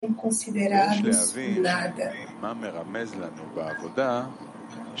considerados nada.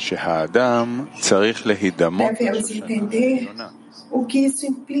 Devemos entender o que isso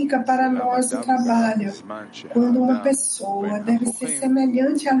implica para nós no trabalho, quando uma pessoa deve ser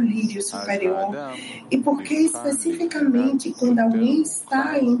semelhante ao lírio superior, e porque especificamente quando alguém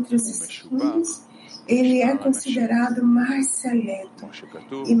está entre os espinhos, ele é considerado mais seleto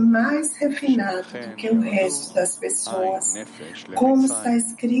e mais refinado do que o resto das pessoas. Como está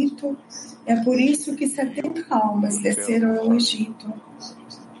escrito, é por isso que 70 almas desceram ao Egito,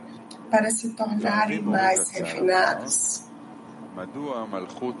 para se tornarem mais refinados.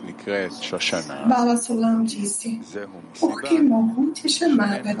 Bala Sulam disse, por que Malhut é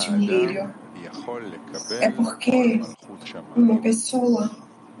chamada de um lírio? É porque uma pessoa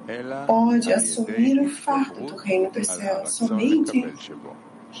pode assumir o fardo do reino dos céus somente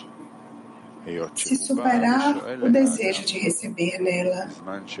se superar o desejo de receber nela.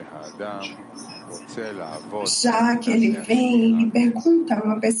 Já que ele vem e pergunta a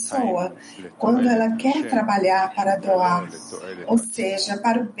uma pessoa quando ela quer trabalhar para doar, ou seja,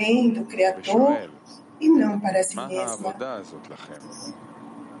 para o bem do Criador e não para si mesma.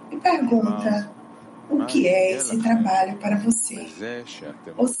 E pergunta, o que é esse trabalho para você?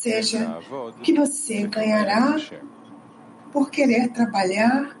 Ou seja, o que você ganhará por querer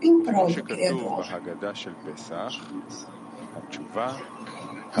trabalhar em prol do Criador?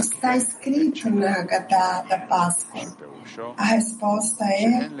 Está escrito na Haggadah da Páscoa. A resposta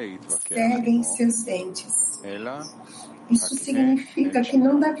é: ceguem seus dentes. Isso significa que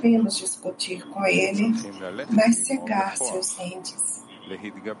não devemos discutir com ele, mas cegar seus dentes.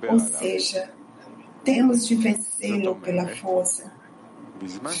 Ou seja, temos de vencê-lo pela força.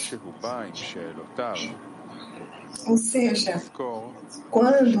 Ou seja,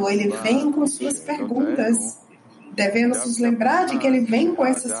 quando ele vem com suas perguntas, devemos nos lembrar de que ele vem com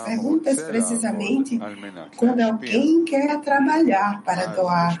essas perguntas precisamente quando alguém quer trabalhar para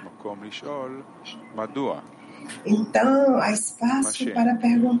doar. Então, há espaço para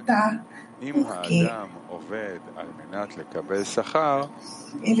perguntar por quê.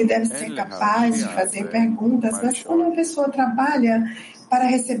 Ele deve ser capaz de fazer perguntas, mas quando uma pessoa trabalha para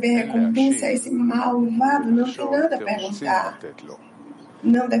receber recompensa, esse malvado não tem nada a perguntar.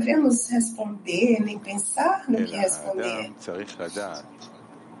 Não devemos responder, nem pensar no que responder.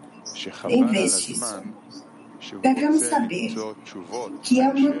 Em vez disso, devemos saber que é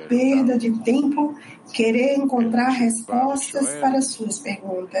uma perda de tempo querer encontrar respostas para suas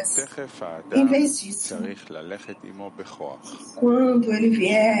perguntas. Em vez disso, quando ele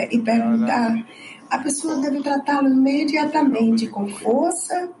vier e perguntar, a pessoa deve tratá-lo imediatamente com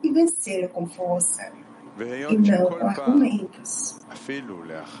força e vencê-lo com força, e não com argumentos.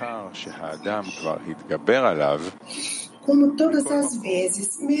 Como todas as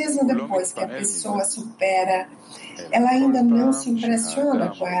vezes, mesmo depois que a pessoa supera, ela ainda não se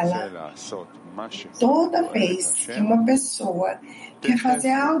impressiona com ela. Toda vez que uma pessoa quer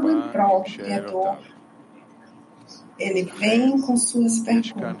fazer algo em prol do Criador, ele vem com suas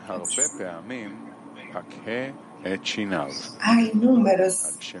perguntas. Há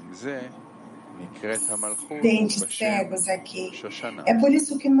inúmeros dentes cegos aqui. É por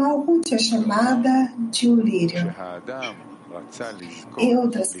isso que Malhut é chamada de um lírio. Em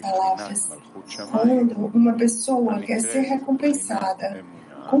outras palavras, quando uma pessoa quer ser recompensada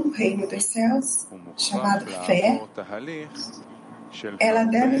com o reino dos céus, chamado fé, ela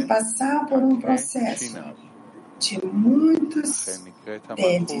deve passar por um processo de muitos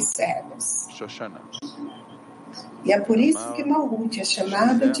dentes cegos. E é por isso que Malhut é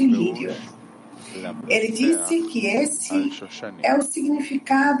chamada de lírio. Ele disse que esse é o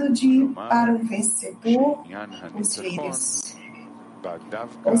significado de para o vencedor os lírios.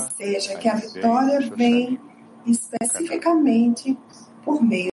 Ou seja, que a vitória vem especificamente por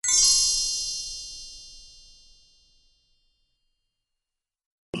meio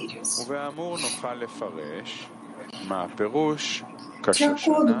dos lírios. De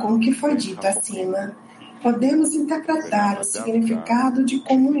acordo com o que foi dito acima, podemos interpretar o significado de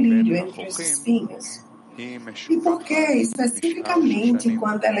como um lírio entre os espinhos. E por que, especificamente,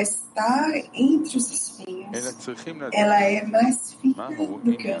 quando ela está entre os espinhos, ela é mais fina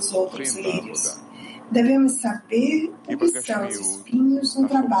do que os outros lírios? Devemos saber o que são os espinhos no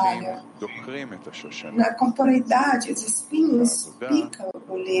trabalho. Na corporeidade, os espinhos picam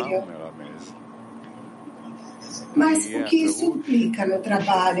o lírio. Mas o que isso implica no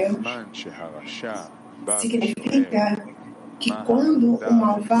trabalho? Significa que quando o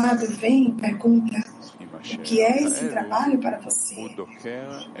malvado vem e pergunta o que é esse trabalho para você?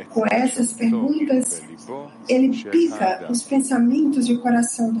 Com essas perguntas, ele pica os pensamentos e o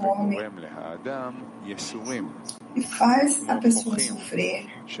coração do homem e faz a pessoa sofrer.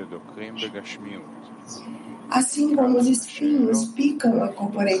 Assim como os espinhos picam a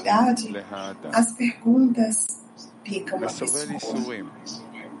corporeidade, as perguntas picam a pessoa.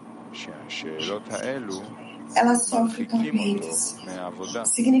 Ela sofre tormentos.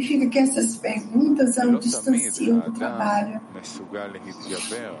 Significa que essas perguntas a distanciam do trabalho,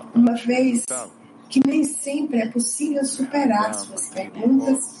 uma vez que nem sempre é possível superar suas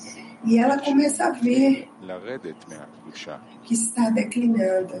perguntas, e ela começa a ver que está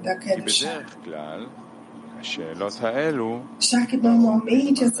declinando da Kedushá. Já que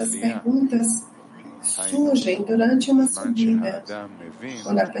normalmente essas perguntas surgem durante uma subida,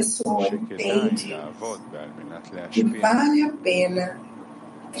 quando a pessoa entende que vale a pena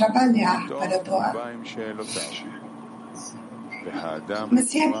trabalhar para doar.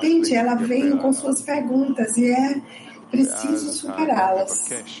 Mas de repente ela vem com suas perguntas e é preciso superá-las.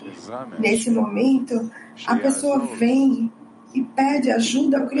 Nesse momento, a pessoa vem e pede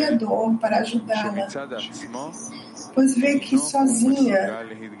ajuda ao Criador para ajudá-la, pois vê que sozinha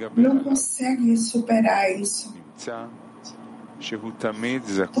não consegue superar isso.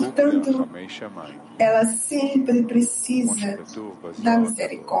 Portanto, ela sempre precisa da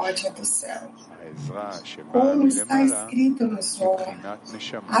misericórdia do céu. Como está escrito no Zohar,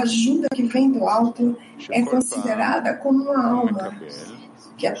 a ajuda que vem do alto é considerada como uma alma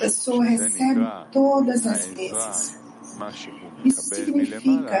que a pessoa recebe todas as vezes. Isso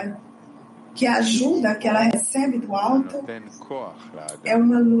significa que a ajuda que ela recebe do alto é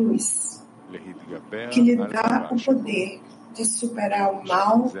uma luz que lhe dá o poder de superar o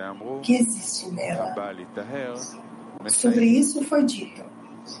mal que existe nela. Sobre isso foi dito: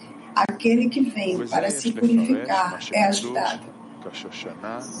 aquele que vem para se purificar é ajudado.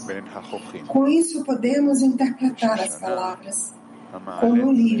 Com isso podemos interpretar as palavras como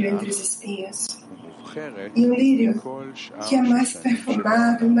um lírio entre os espinhos. E um lírio que é mais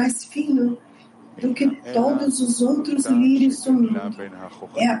perfumado, mais fino do que todos os outros lírios do mundo.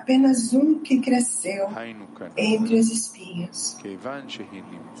 É apenas um que cresceu entre os espinhos.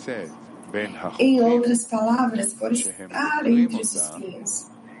 Em outras palavras, por estar entre os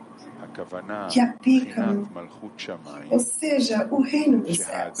espinhos, que a picam, ou seja, o reino dos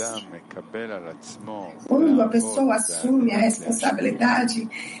céus. Quando a pessoa assume a responsabilidade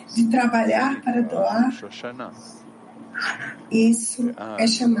de trabalhar para doar, isso é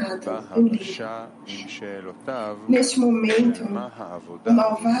chamado um lírio. Neste momento, o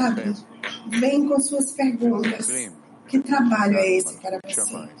malvado vem com suas perguntas: que trabalho é esse para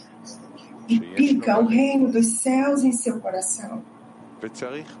você? E pica o reino dos céus em seu coração. A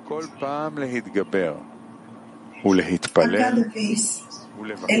cada vez,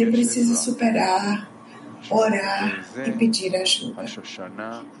 ele precisa superar, orar e pedir ajuda.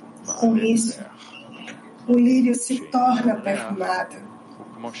 Com isso, o lírio se torna perfumado,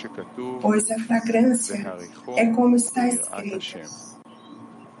 pois a fragrância é como está escrito.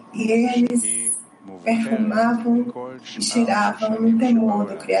 E eles perfumavam e cheiravam no temor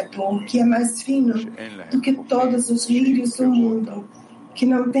do Criador, que é mais fino do que todos os lírios do mundo, que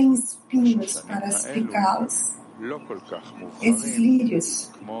não tem espinhos para picá-los. Esses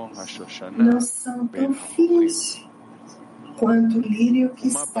lírios não são tão finos quanto o lírio que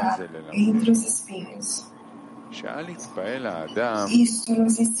está entre os espinhos. Isso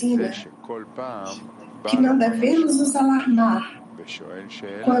nos ensina que não devemos nos alarmar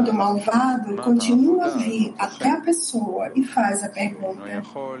quando o malvado continua a vir até a pessoa e faz a pergunta: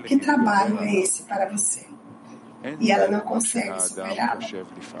 que trabalho é esse para você? E ela não consegue superá-lo.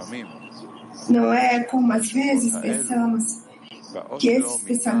 Não é como às vezes pensamos que esses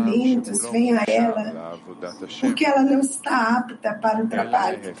pensamentos vêm a ela porque ela não está apta para o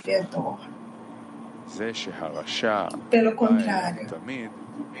trabalho do Criador. Pelo contrário,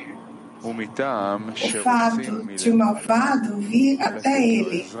 o fato de o malvado vir até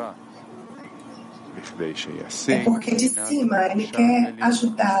ele é porque de cima ele quer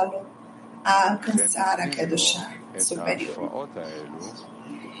ajudá-lo a alcançar a Kedushá superior.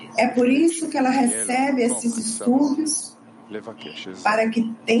 É por isso que ela recebe esses distúrbios, para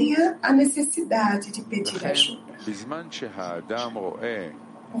que tenha a necessidade de pedir ajuda.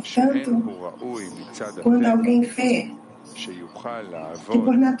 Portanto, quando alguém vê que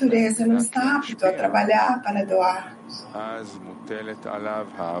por natureza não está apto a trabalhar para doar,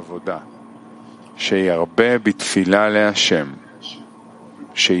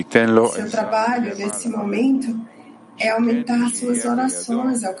 seu trabalho nesse momento é aumentar suas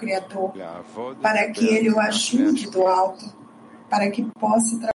orações ao Criador, para que Ele o ajude do alto, para que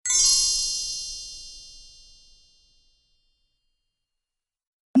possa trabalhar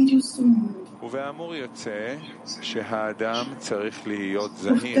do mundo.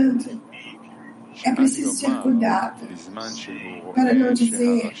 Portanto, é preciso ter cuidado para não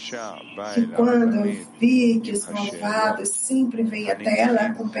dizer que quando vi que os malvados sempre vêm até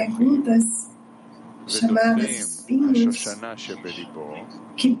ela com perguntas chamadas espinhos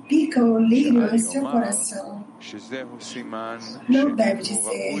que picam o lírio em seu coração, não deve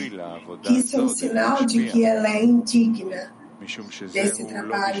dizer que isso é um sinal de que ela é indigna desse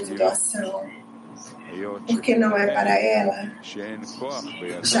trabalho de doação, porque não é para ela,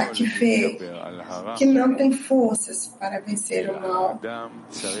 já que vê que não tem forças para vencer o mal.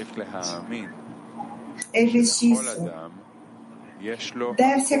 Em vez disso,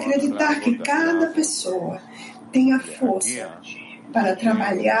 deve-se acreditar que cada pessoa tem a força para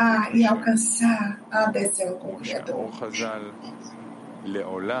trabalhar e alcançar a adesão com o Criador.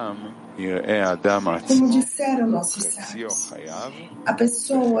 Como disseram nossos sábios, a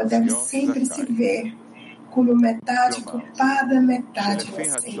pessoa deve sempre se ver como metade culpada, metade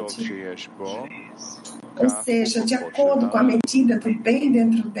inocente. Ou seja, de acordo com a medida do bem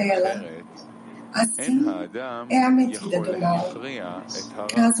dentro dela, assim é a medida do mal.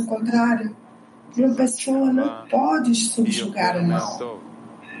 Caso contrário, uma pessoa não pode subjugar o mal.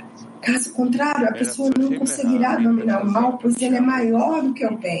 Caso contrário, a pessoa não conseguirá dominar o mal, pois ele é maior do que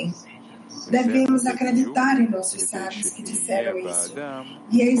o bem. Devemos acreditar em nossos sábios que disseram isso.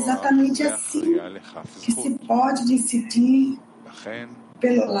 E é exatamente assim que se pode decidir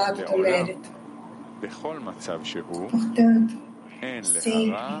pelo lado do mérito. Portanto,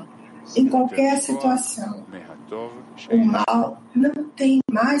 sempre, em qualquer situação, o mal não tem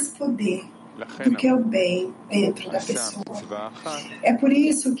mais poder do que o bem dentro da pessoa. É por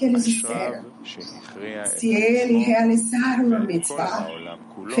isso que eles disseram: se ele realizar uma mitzvah,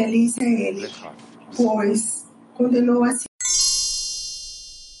 feliz é ele, pois condenou a si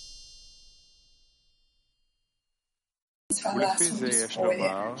falar sobre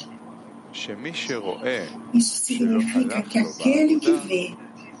escolha. Isso significa que aquele que vê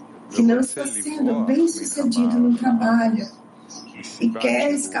que não está sendo bem sucedido no trabalho e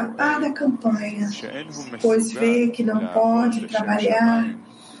quer escapar da campanha, pois vê que não pode trabalhar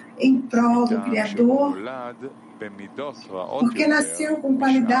em prol do Criador, porque nasceu com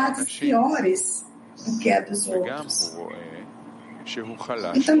qualidades piores do que a dos outros.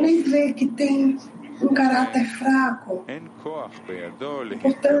 E também vê que tem um caráter fraco,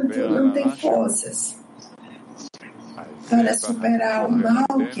 portanto não tem forças para superar o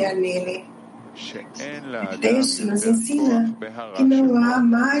mal que há nele. O texto nos ensina que não há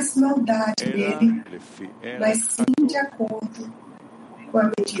mais maldade nele, mas sim de acordo com a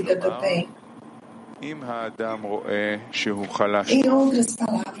medida do bem. Em outras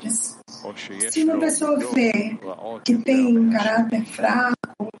palavras, se uma pessoa vê que tem um caráter fraco,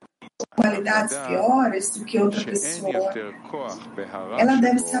 qualidades piores do que outra pessoa, ela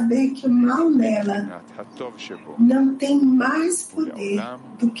deve saber que o mal nela não tem mais poder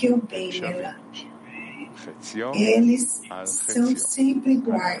do que o bem nela. Eles são sempre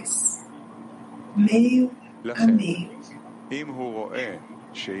iguais, meio a meio.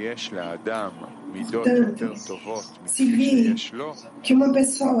 Portanto, se vir que uma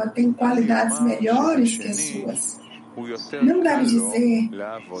pessoa tem qualidades melhores que as suas, não deve dizer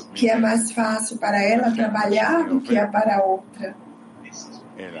que é mais fácil para ela trabalhar do que é para a outra.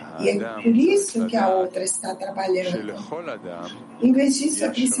 E é por isso que a outra está trabalhando. Em vez disso, é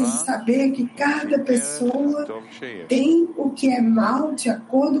preciso saber que cada pessoa tem o que é mal de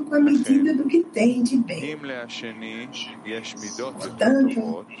acordo com a medida do que tem de bem.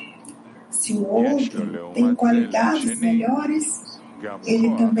 Portanto, se o outro tem qualidades melhores,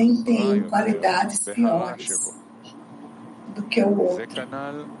 ele também tem qualidades piores do que o outro,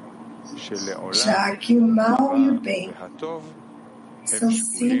 já que o mal e o bem são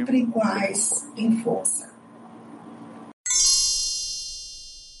sempre iguais em força.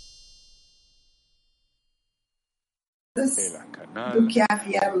 Do que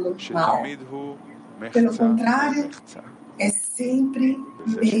havia no mal. Pelo contrário, é sempre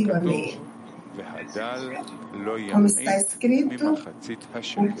meio a meio. Como está escrito,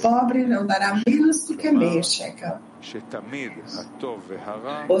 o pobre não dará menos do que meio shekel.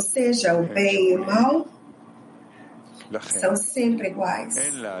 Ou seja, o bem e o mal são sempre iguais.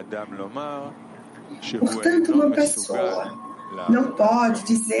 Portanto, uma pessoa não pode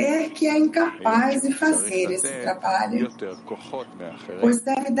dizer que é incapaz de fazer esse trabalho, pois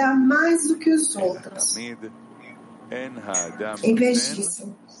deve dar mais do que os outros. Em vez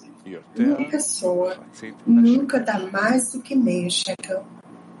disso, uma pessoa nunca dá mais do que meio shekel.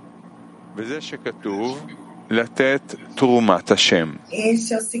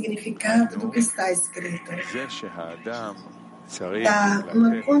 Esse é o significado do que está escrito. Dar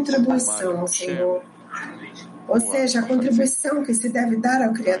uma contribuição ao Senhor. Ou seja, a contribuição que se deve dar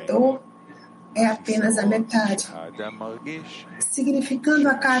ao Criador é apenas a metade, significando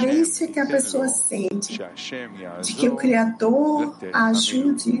a carência que a pessoa sente de que o Criador a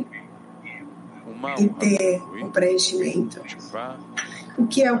ajude e ter o preenchimento. O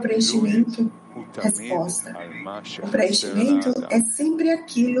que é o preenchimento? Resposta. O preenchimento é sempre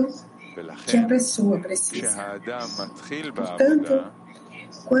aquilo que a pessoa precisa. Portanto,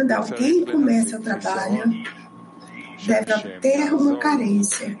 quando alguém começa o trabalho, deve ter uma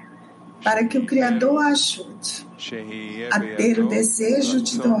carência para que o Criador a ajude a ter o desejo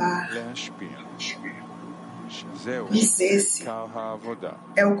de doar. Pois esse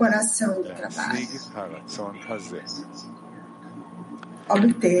é o coração do trabalho.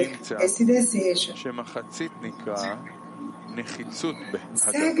 Obter esse desejo.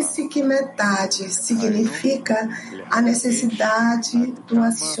 Segue-se que metade significa a necessidade do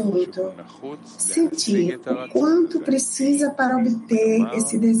assunto, sentir o quanto precisa para obter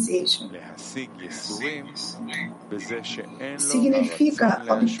esse desejo. Significa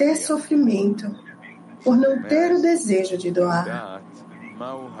obter sofrimento por não ter o desejo de doar.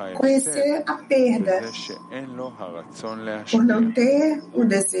 Conhecer a perda por não ter o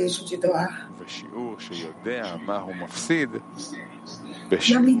desejo de doar.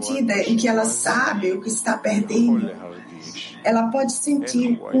 Na medida em que ela sabe o que está perdendo, ela pode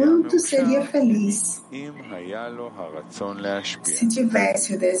sentir quanto seria feliz se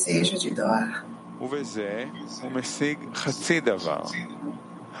tivesse o desejo de doar.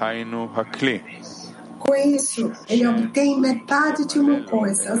 Com isso, ele obtém metade de uma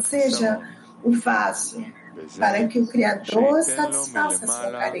coisa, ou seja, o vaso, para que o Criador satisfaça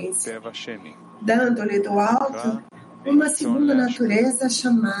sua carência, dando-lhe do alto uma segunda natureza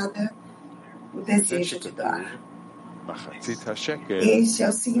chamada o desejo de doar. Este é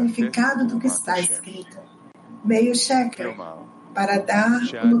o significado do que está escrito. Meio shekel, para dar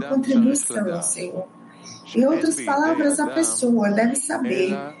uma contribuição ao Senhor. Em outras palavras, a pessoa deve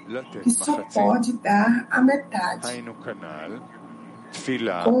saber que só pode dar a metade,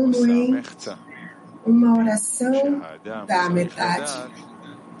 como em uma oração da metade.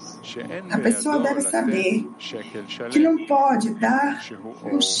 A pessoa deve saber que não pode dar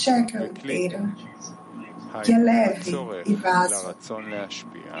um shekel inteiro, que é leve e vaso.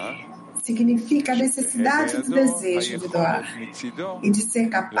 Significa a necessidade do desejo de doar e de ser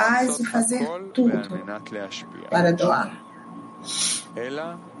capaz de fazer tudo para doar.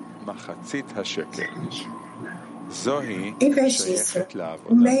 Em vez disso,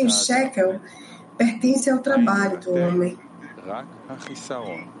 o meio shekel pertence ao trabalho do homem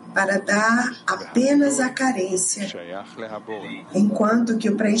para dar apenas a carência, enquanto que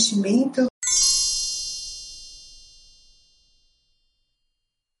o preenchimento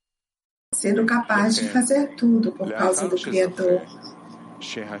sendo capaz de fazer tudo por causa do Criador.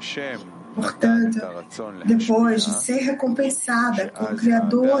 Portanto, depois de ser recompensada com o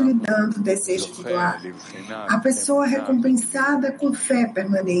Criador lhe dando o desejo de doar, a pessoa é recompensada com fé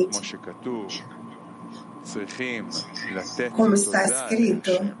permanente. Como está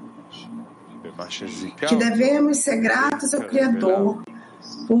escrito, que devemos ser gratos ao Criador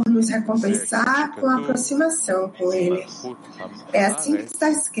por nos recompensar com a aproximação com Ele. É assim que está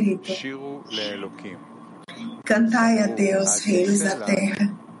escrito. Cantai a Deus, reinos da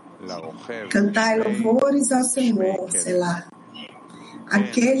terra. Cantai louvores ao Senhor, Selá.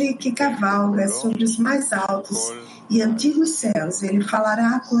 Aquele que cavalga sobre os mais altos e antigos céus, Ele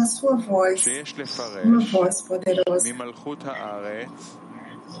falará com a sua voz, uma voz poderosa.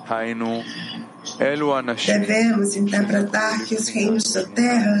 Devemos interpretar que os reinos da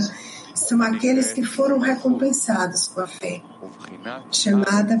terra são aqueles que foram recompensados com a fé,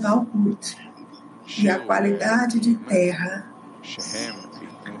 chamada Malkut, e a qualidade de terra.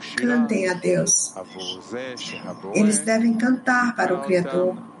 Cantem a Deus. Eles devem cantar para o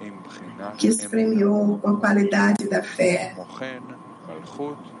Criador, que os premiou com a qualidade da fé.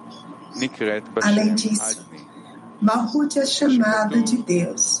 Além disso, Malkut é chamada de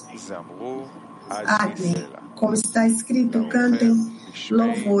Deus. Agni, como está escrito, cantem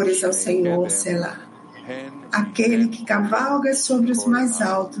louvores ao Senhor, Selá. Aquele que cavalga sobre os mais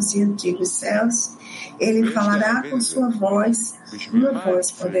altos e antigos céus, Ele falará com sua voz, uma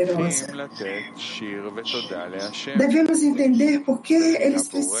voz poderosa. Devemos entender por que eles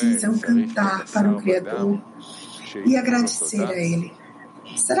precisam cantar para o Criador e agradecer a Ele.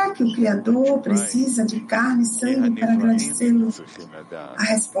 Será que o Criador precisa de carne e sangue para agradecê-lo? A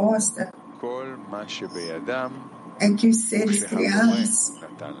resposta é que os seres criados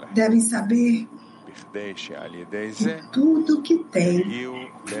devem saber que tudo que tem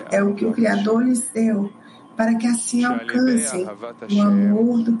é o que o Criador lhes deu, para que assim alcancem o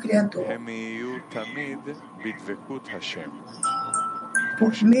amor do Criador.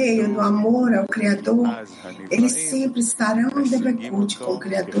 Por meio do amor ao Criador, eles sempre estarão em Devekut com o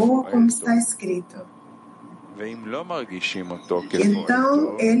Criador, como está escrito.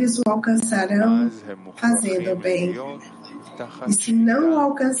 Então, eles o alcançarão fazendo o bem. E se não o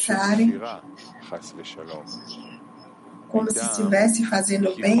alcançarem, como se estivesse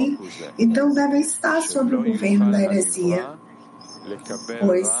fazendo bem, então devem estar sob o governo da heresia,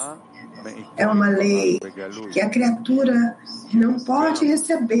 pois é uma lei que a criatura não pode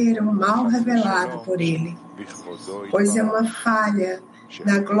receber o mal revelado por ele, pois é uma falha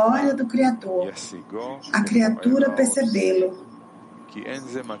na glória do Criador a criatura percebê-lo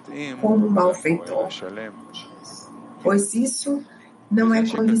como malfeitor, pois isso não é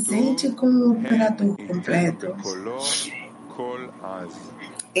condizente com o operador completo.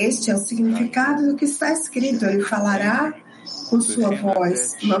 Este é o significado do que está escrito. Ele falará com sua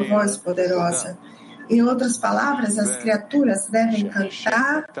voz, uma voz poderosa. Em outras palavras, as criaturas devem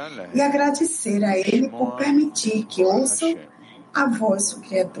cantar e agradecer a Ele por permitir que ouçam a voz do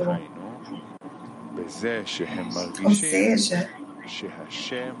Criador. Ou seja,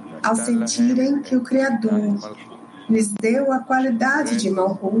 ao sentirem que o Criador lhes deu a qualidade de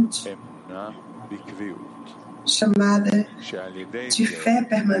Malhut, chamada de fé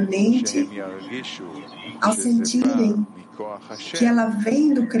permanente, ao sentirem que ela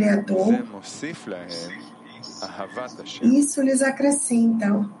vem do Criador, isso lhes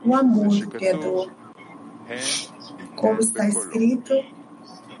acrescenta o amor do Criador. Como está escrito,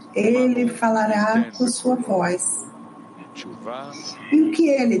 Ele falará com sua voz. E o que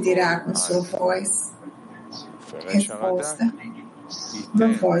Ele dirá com sua voz? Resposta: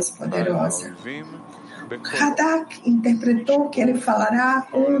 uma voz poderosa. Radak interpretou que ele falará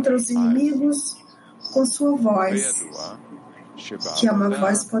contra os inimigos com sua voz, que é uma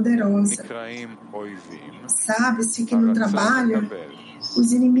voz poderosa. Sabe-se que no trabalho,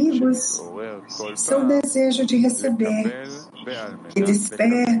 os inimigos são o desejo de receber, que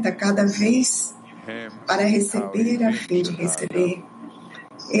desperta cada vez para receber a fim de receber.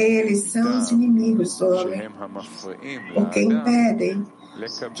 Eles são os inimigos do homem, porque impedem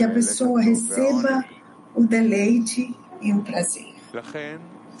que a pessoa receba o deleite e o prazer.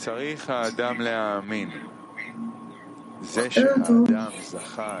 Portanto,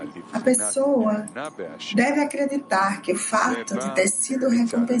 a pessoa deve acreditar que o fato de ter sido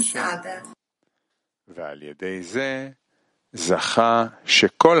recompensada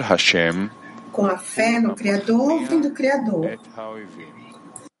com a fé no Criador vem do Criador.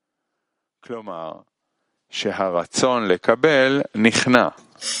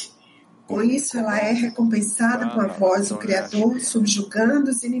 Com isso, ela é recompensada com a voz do Criador, subjugando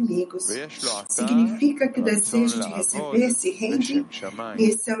os inimigos. Significa que o desejo de receber se rende, e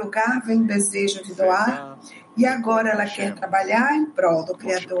em seu lugar vem o desejo de doar, e agora ela quer trabalhar em prol do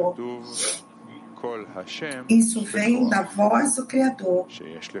Criador. Isso vem da voz do Criador.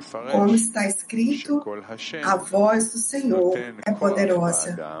 Como está escrito, a voz do Senhor é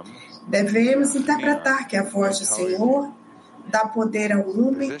poderosa. Devemos interpretar que a voz do Senhor dá poder ao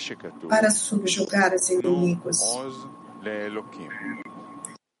homem para subjugar os inimigos.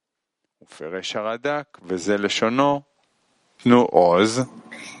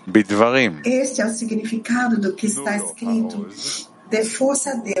 Este é o significado do que está escrito. Dê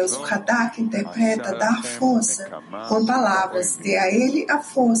força a Deus. O Radak interpreta dar força com palavras. Dê a ele a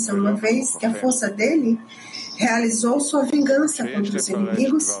força, uma vez que a força dele realizou sua vingança contra os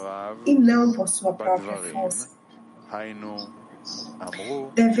inimigos e não por sua própria força.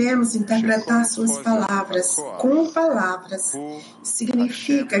 Devemos interpretar suas palavras com palavras.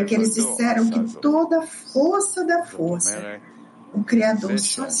 Significa que eles disseram que toda a força da força, o Criador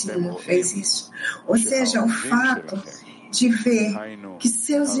sozinho fez isso. Ou seja, o fato de ver que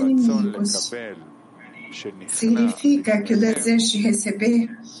seus inimigos significa que o desejo de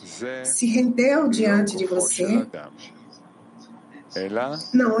receber se rendeu diante de você.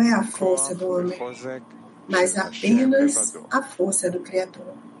 Não é a força do homem, mas apenas a força do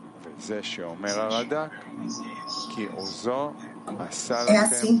Criador. É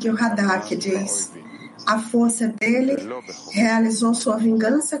assim que o Radak diz: a força dele realizou sua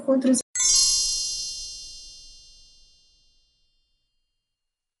vingança contra os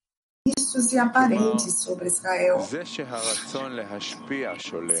manifestos e aparentes sobre Israel.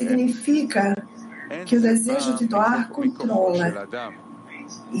 Significa que o desejo de doar controla.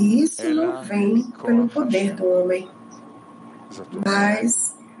 E isso não vem pelo poder do homem,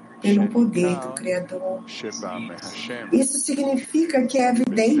 mas pelo poder do Criador. Isso significa que é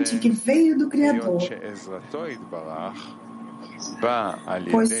evidente que veio do Criador,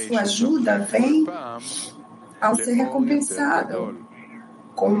 pois sua ajuda vem ao ser recompensado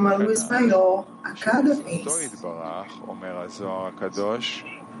com uma luz maior a cada vez.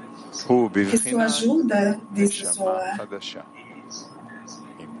 Que sua ajuda, diz o Zohar,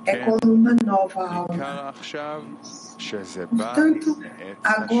 é como uma nova alma. Portanto,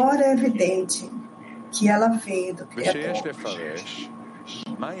 agora é evidente que ela veio do Criador.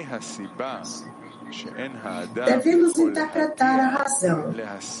 Devemos interpretar a razão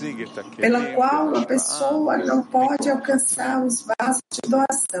pela qual a pessoa não pode alcançar os vasos de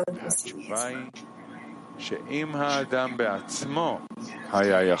doação por si mesma. A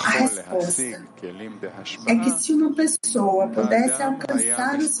resposta é que se uma pessoa pudesse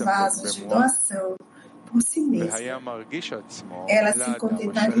alcançar os vasos de doação por si mesma, ela se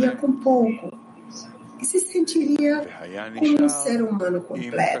contentaria com pouco e se sentiria como um ser humano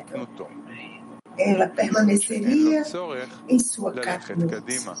completo. Ela permaneceria em sua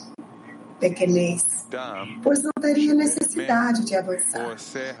carnude, pequenez, pois não teria necessidade de avançar,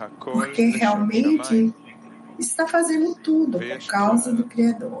 porque realmente está fazendo tudo por causa do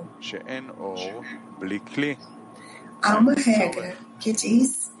Criador. Há uma regra que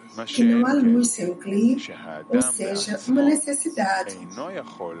diz que não há luz sem o Kli, ou seja, uma necessidade.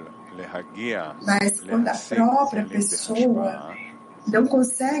 Mas quando a própria pessoa não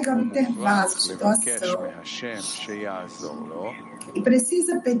consegue obter vasos de doação e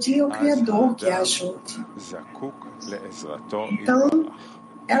precisa pedir ao Criador que a ajude, então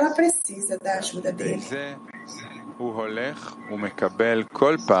ela precisa da ajuda dele.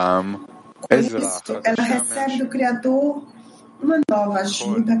 Com isso, ela recebe do Criador uma nova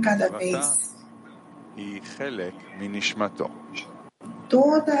ajuda cada vez.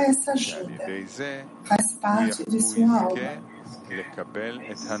 Toda essa ajuda faz parte de sua alma.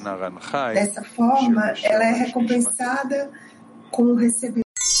 Dessa forma, ela é recompensada com o recebimento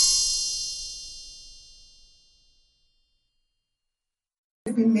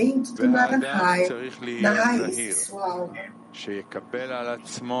do Naranjai, na raiz de sua alma.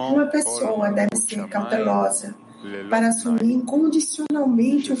 Uma pessoa deve ser cautelosa para assumir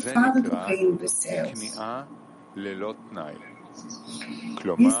incondicionalmente o fardo do reino dos céus.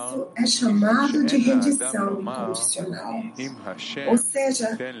 Isso é chamado de rendição incondicional. Ou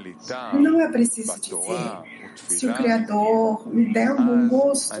seja, não é preciso dizer, se o Criador me der um bom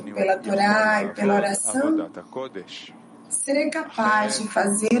gosto pela Torá e pela oração, serei capaz de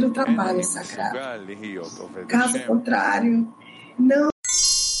fazer o trabalho sagrado. Caso contrário, não.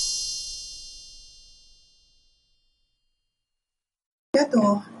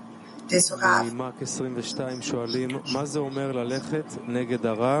 Criador.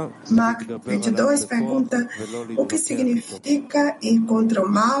 Mark 22 pergunta o que significa ir contra o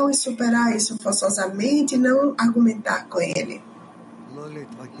mal e superar isso forçosamente e não argumentar com ele.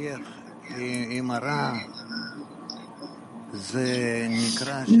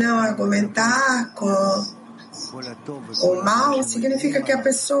 Não argumentar com o mal significa que a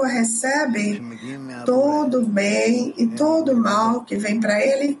pessoa recebe todo o bem e todo o mal que vem para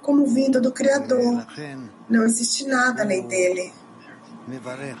ele como vindo do Criador. Não existe nada além dele.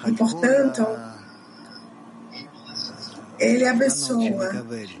 E, portanto, ele abençoa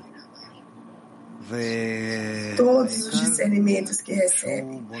todos os discernimentos que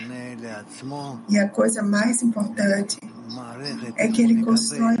recebe. E a coisa mais importante é que ele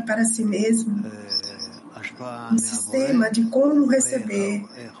constrói para si mesmo um sistema de como receber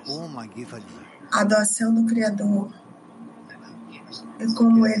a doação do Criador e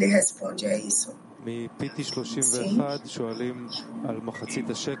como ele responde a isso. Sim.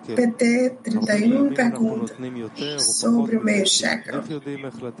 PT 31 pergunta sobre o meio shekel.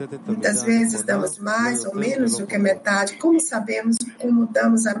 Muitas vezes damos mais ou menos do que metade. Como sabemos como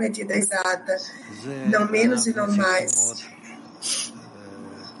damos a medida exata? Não menos e não mais.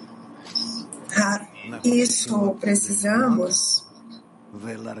 Isso precisamos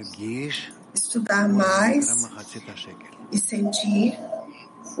estudar mais e sentir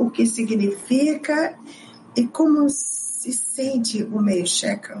o que significa e como se sente o meio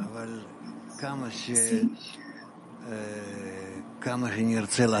shekel. Sim.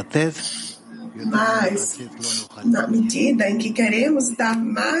 Mas, na medida em que queremos dar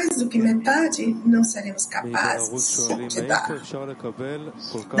mais do que metade, não seremos capazes de dar.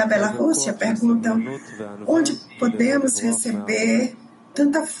 Da Bielorrússia perguntam onde podemos receber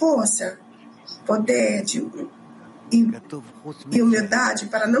tanta força, poder e humildade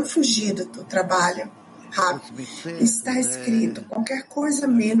para não fugir do trabalho. Está escrito, qualquer coisa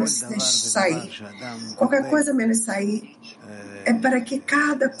menos sair. Qualquer coisa menos sair é para que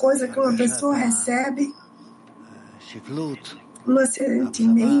cada coisa que uma pessoa recebe, um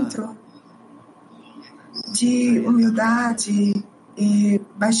sentimento de humildade e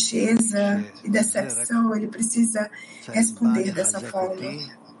baixeza e decepção, ele precisa responder dessa forma.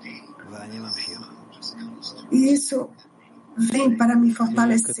 E isso vem para me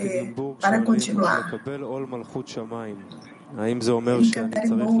fortalecer, para continuar. Em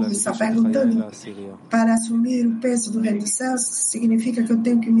Caterimburgo está perguntando, para assumir o peso do reino dos céus, significa que eu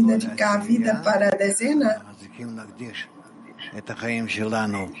tenho que me dedicar a vida para a dezena?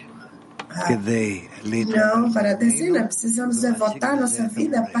 Não, para a dezena precisamos devotar nossa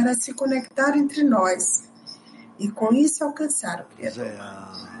vida para se conectar entre nós e com isso alcançar o Criador.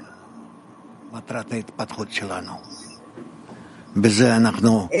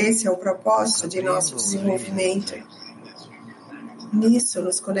 Esse é o propósito de nosso desenvolvimento. Nisso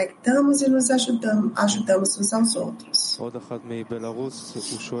nos conectamos e nos ajudamos uns aos outros.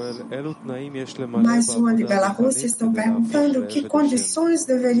 Mais uma de Bielorrússia estão perguntando que condições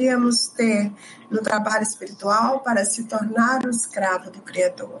deveríamos ter no trabalho espiritual para se tornar um escravo do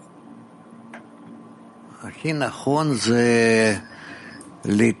Criador.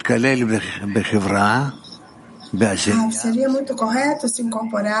 Seria muito correto se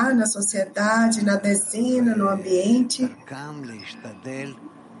incorporar na sociedade, na dezena, no ambiente.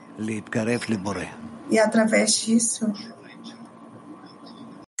 E através disso,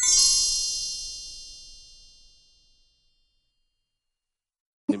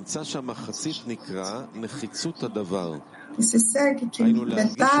 e se segue que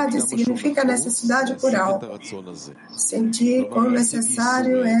metade significa necessidade por algo. Sentir quão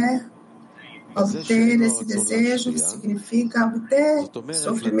necessário é obter esse desejo, que significa obter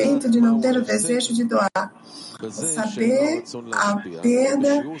sofrimento de não ter o desejo de doar. O saber a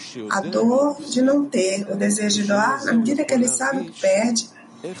perda, a dor de não ter o desejo de doar, na medida que ele sabe que perde,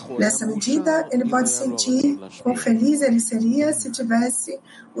 nessa medida ele pode sentir quão feliz ele seria se tivesse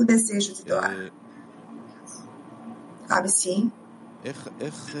o desejo de doar. Sabe sim?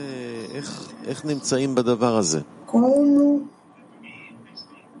 Como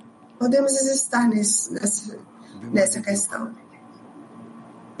podemos estar nessa questão?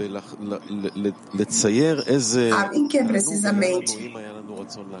 Em que precisamente?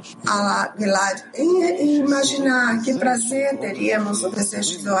 Gilad, em imaginar que prazer teríamos o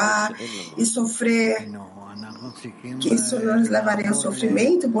desejo de doar e sofrer, que isso nos levaria ao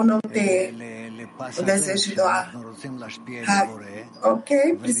sofrimento por não ter o desejo de doar.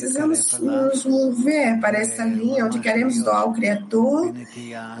 Ok, precisamos nos mover para essa linha onde queremos doar ao Criador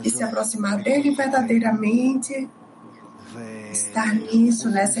e se aproximar dele verdadeiramente, estar nisso,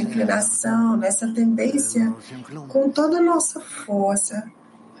 nessa inclinação, nessa tendência, com toda a nossa força.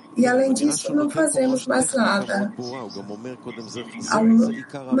 E além disso, não fazemos mais nada.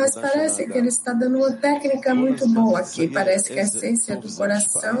 Mas parece que ele está dando uma técnica muito boa aqui. Parece que a essência do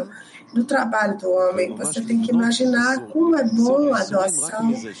coração, do trabalho do homem, você tem que imaginar como é bom a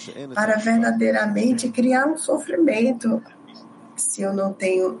doação para verdadeiramente criar um sofrimento se eu não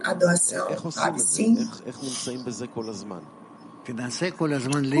tenho a doação. Sabe sim?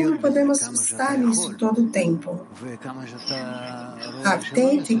 Como podemos estar nisso todo o tempo?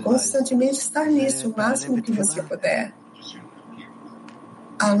 Tente constantemente estar nisso o máximo que você puder.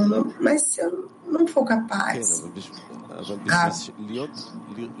 Mas se eu não for capaz,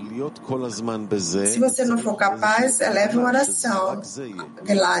 se você não for capaz, eleve uma oração,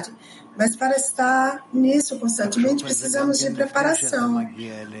 Gilad. Mas para estar nisso constantemente, precisamos de preparação.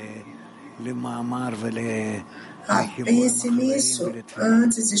 Pense nisso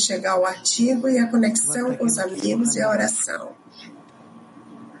antes de chegar ao artigo e a conexão com os amigos e a oração.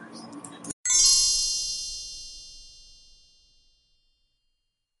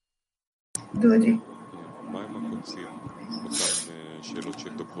 Duri.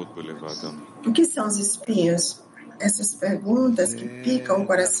 O que são os espinhos? Essas perguntas que picam o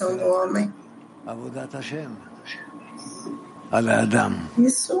coração do homem.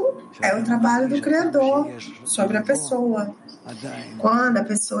 Isso é o trabalho do Criador sobre a pessoa. Quando a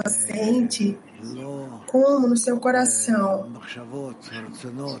pessoa sente como no seu coração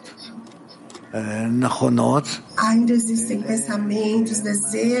Ainda existem pensamentos,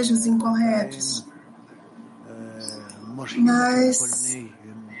 desejos incorretos, mas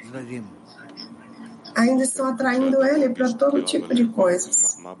ainda estão atraindo ele para todo tipo de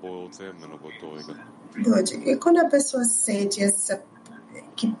coisas. E quando a pessoa sente essa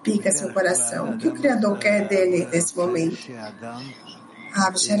que pica seu coração, o que o Criador quer dele nesse momento?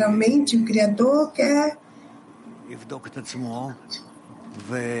 Geralmente o Criador quer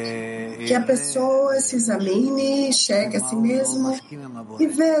que a pessoa se examine, cheque a si mesmo e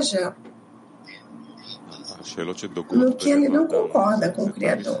veja no que ele não concorda com o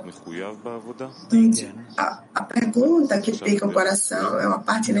Criador. A pergunta que pica o coração é uma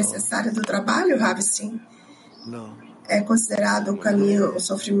parte necessária do trabalho, Rav? Sim. É considerado o caminho, o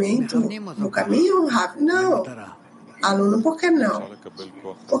sofrimento no caminho, Rav? Não. Aluno, por que não?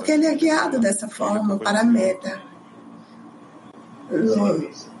 Porque ele é guiado dessa forma para a meta.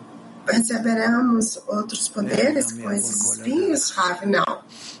 Receberemos outros poderes com esses espinhos, Rav? Não.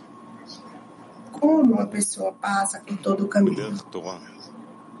 Como a pessoa passa por todo o caminho?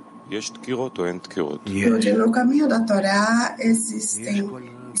 No caminho da Torá existem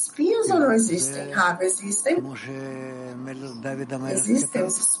espinhos ou não existem? Rav, existem? Existem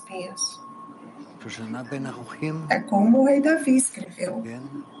os espinhos. É como o rei Davi escreveu.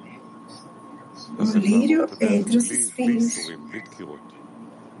 Um lírio entre os espinhos.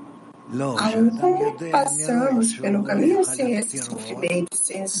 Como passamos pelo caminho sem esse sofrimento,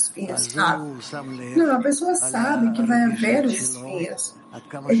 sem os espinhos? Não, a pessoa sabe que vai haver os espinhos.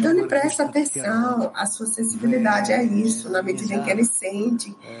 Então ele presta atenção, a sua sensibilidade a isso, na medida em que ele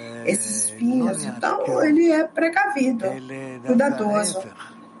sente esses espinhos. Então ele é precavido, cuidadoso.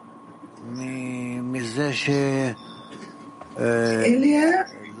 Ele é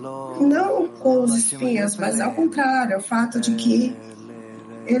não com os espinhos, mas ao contrário, o fato de que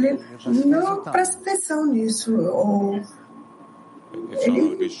ele não presta atenção nisso, ou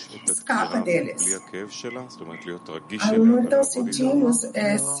ele escapa deles. Então sentimos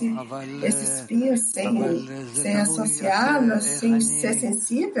esse espinho sem associá-lo, sem ser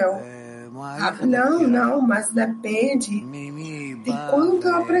sensível? Não, mas depende de quanto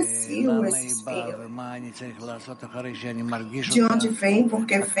eu aprecio esse espinho. De onde vem, por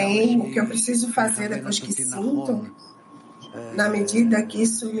que vem, o que eu preciso fazer depois que sinto, na medida que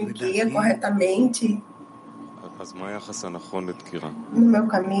isso me guia corretamente no meu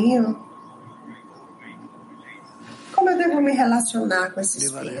caminho. Como eu devo me relacionar com esse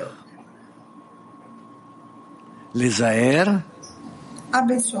espinho?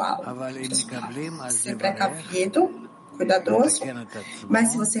 Abençoá-lo. Ser precavido, cuidadoso, mas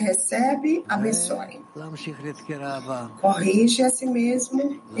se você recebe, abençoe. Corrige a si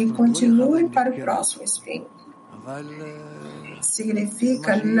mesmo e continue para o próximo espinho.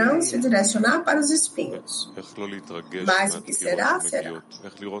 Significa não se direcionar para os espinhos. Mas o que será, será.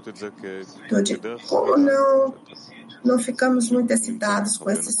 Como não ficamos muito excitados com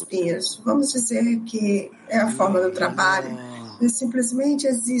esses espinhos? Vamos dizer que é a forma do trabalho. Eu simplesmente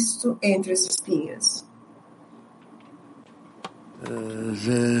existo entre os espinhos.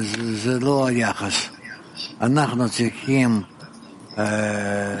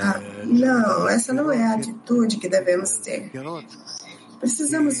 Não, essa não é a atitude que devemos ter.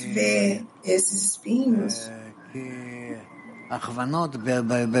 Precisamos ver esses espinhos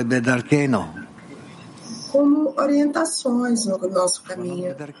como orientações no nosso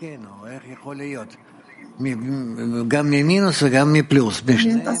caminho.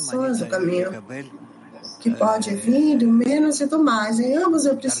 Orientações do caminho, que pode vir do menos e do mais. Em ambos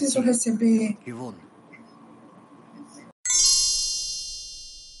eu preciso receber.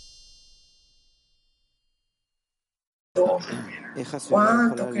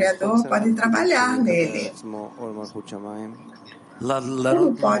 Quanto o Criador pode trabalhar nele.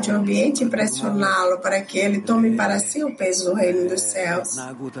 Como pode o ambiente impressioná-lo para que ele tome para si o peso do reino dos céus?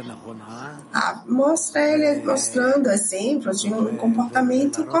 Mostra ele mostrando exemplos de um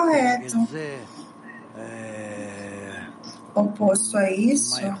comportamento correto. Oposto a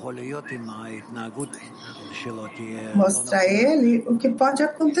isso, mostra a ele o que pode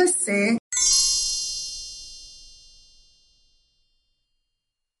acontecer.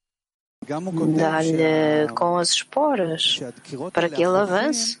 Dá-lhe com as esporas para que ele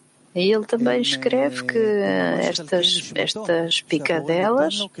avance. E ele também escreve que estas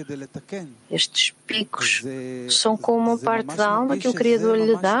picadelas, estes picos, são como uma parte da alma que o Criador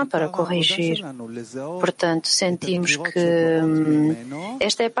lhe dá para corrigir. Portanto, sentimos que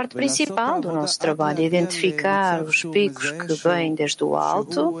esta é a parte principal do nosso trabalho, identificar os picos que vêm desde o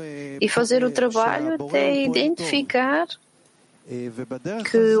alto e fazer o trabalho até identificar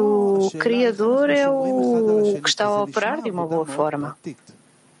que o Criador é o que está a operar de uma boa forma.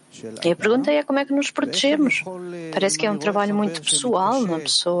 E a pergunta é como é que nos protegemos. Parece que é um trabalho muito pessoal na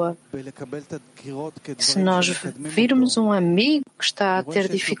pessoa. Se nós virmos um amigo que está a ter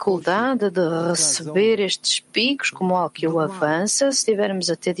dificuldade de receber estes picos, como algo que o avança, se estivermos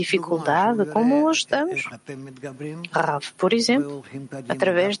a ter dificuldade, como o ajudamos? Rav, por exemplo,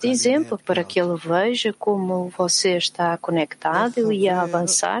 através de exemplo, para que ele veja como você está conectado e a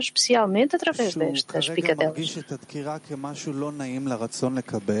avançar, especialmente através destas picadelas.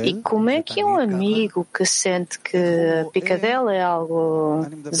 E como é que um amigo que sente que a picadela é algo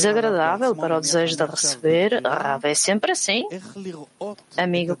desagradável para o desejo de receber, Rav, é sempre assim.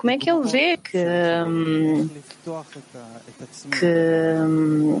 Amigo, como é que ele vê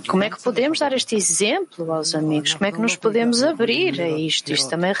como é que podemos dar este exemplo aos amigos? Como é que nos podemos abrir a isto? Isto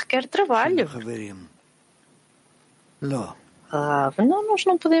também requer trabalho. Não, nós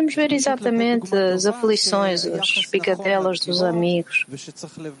não podemos ver exatamente as aflições, as picadelas dos amigos.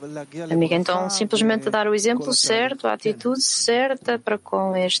 Amiga, então simplesmente dar o exemplo certo, a atitude certa para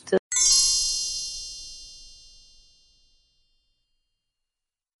com este.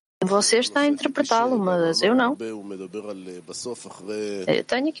 Você está a interpretá-lo, mas eu não. Eu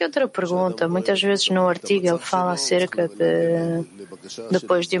tenho aqui outra pergunta. Muitas vezes no artigo ele fala acerca de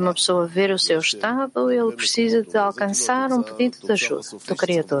depois de uma pessoa ver o seu estado, ele precisa de alcançar um pedido de ajuda do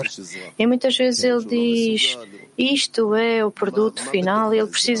Criador. E muitas vezes ele diz, isto é o produto final e ele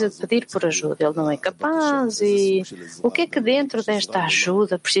precisa de pedir por ajuda. Ele não é capaz e o que é que dentro desta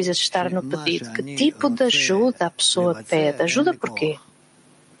ajuda precisa estar no pedido? Que tipo de ajuda a pessoa pede? Ajuda por quê?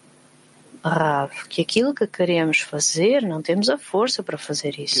 Rav, que aquilo que queremos fazer, não temos a força para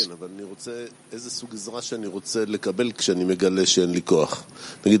fazer isso.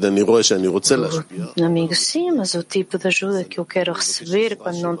 Amigo, sim, mas o tipo de ajuda que eu quero receber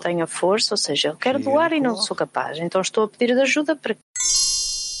quando não tenho a força, ou seja, eu quero doar e não sou capaz, então estou a pedir de ajuda para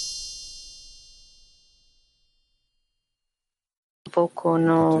pouco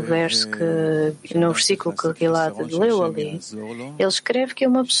no versículo que o Gilad leu ali, ele escreve que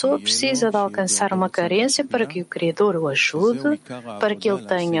uma pessoa precisa de alcançar uma carência para que o Criador o ajude, para que ele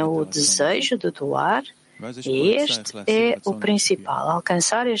tenha o desejo de doar, e este é o principal,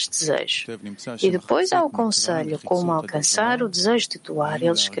 alcançar este desejo. E depois há o conselho como alcançar o desejo de doar.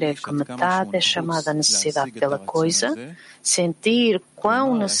 Ele escreve que metade é chamada necessidade pela coisa, sentir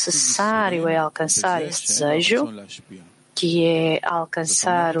quão necessário é alcançar esse desejo, que é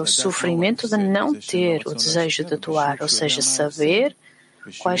alcançar o sofrimento de não ter o desejo de doar, ou seja, saber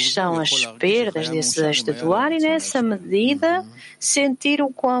quais são as perdas desse desejo de doar e, nessa medida, sentir o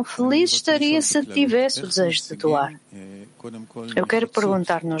quão feliz estaria se tivesse o desejo de doar. Eu quero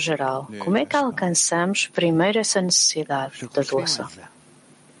perguntar no geral, como é que alcançamos primeiro essa necessidade da doação?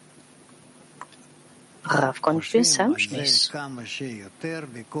 Rav, quando pensamos nisso,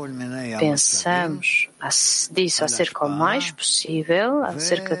 pensamos disso acerca o mais possível,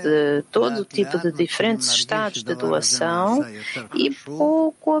 acerca de todo tipo de diferentes estados de doação e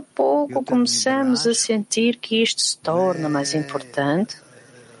pouco a pouco começamos a sentir que isto se torna mais importante,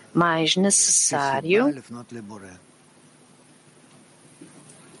 mais necessário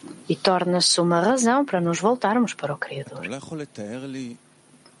e torna-se uma razão para nos voltarmos para o Criador.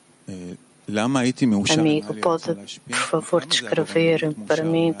 Amigo, pode, por favor, descrever para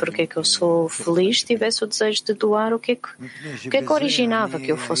mim porque é que eu sou feliz se tivesse o desejo de doar? O que é que originava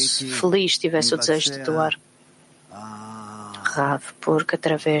que eu fosse feliz se tivesse o desejo de doar? Rav, porque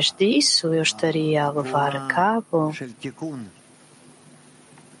através disso eu estaria a levar a cabo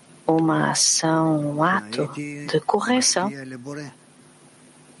uma ação, um ato de correção.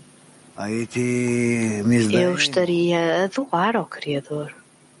 Eu estaria a doar ao Criador.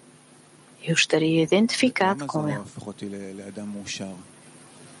 Eu estaria identificado com ele.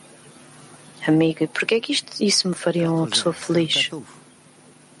 Amigo, e por que é que isso me faria uma pessoa feliz?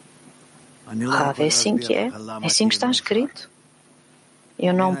 Rav, é assim que é. É assim que está escrito.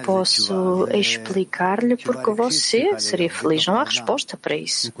 Eu não posso explicar-lhe porque você seria feliz. Não há resposta para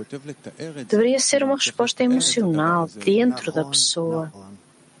isso. Deveria ser uma resposta emocional dentro da pessoa.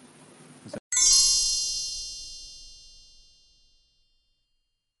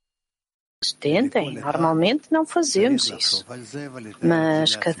 Tentem, normalmente não fazemos isso.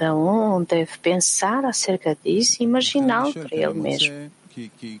 Mas cada um deve pensar acerca disso e imaginá-lo para ele mesmo.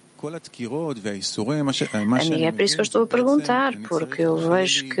 Amiga, é por isso que eu estou a perguntar, porque eu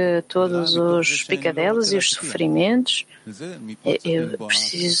vejo que todos os picadelas e os sofrimentos, eu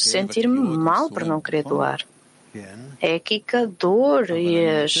preciso sentir-me mal por não querer doar. É aqui que a dor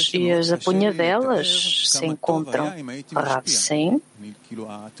e as apunhadelas se encontram. Rav, sim.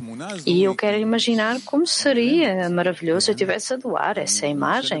 E eu quero imaginar como seria maravilhoso se eu tivesse a doar. Essa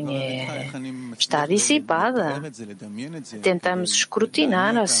imagem está dissipada. Tentamos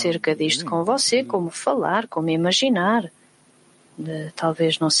escrutinar acerca disto com você, como falar, como imaginar.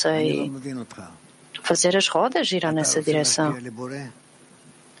 Talvez, não sei, fazer as rodas girar nessa direção.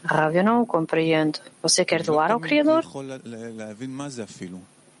 Rav, eu não o compreendo. Você quer doar ao Criador?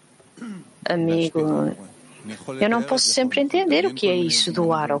 Amigo, eu não posso sempre entender o que é isso,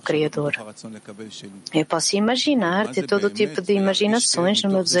 doar ao Criador. Eu posso imaginar, ter todo tipo de imaginações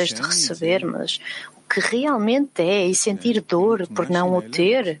no meu desejo de receber, mas o que realmente é e sentir dor por não o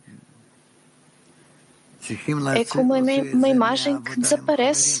ter é como uma imagem que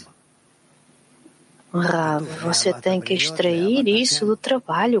desaparece. Rav, você tem que extrair isso do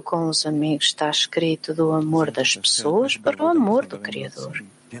trabalho com os amigos. Está escrito do amor das pessoas para o amor do Criador.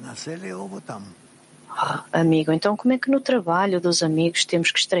 Amigo, então como é que no trabalho dos amigos temos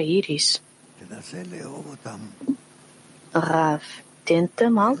que extrair isso? Rav, tenta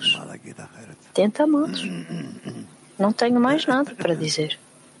amá-los. Tenta amá-los. Não tenho mais nada para dizer.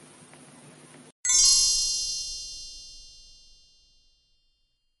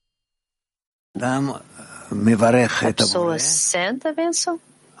 A pessoa sente a bênção?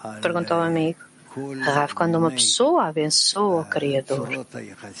 Perguntou o amigo. Rav, quando uma pessoa abençoa o Criador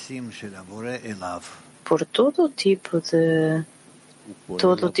por todo tipo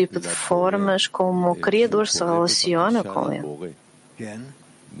de formas como o Criador se relaciona com ele.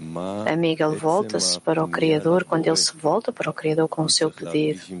 Amigo, ele volta-se para o Criador quando ele se volta para o Criador com o seu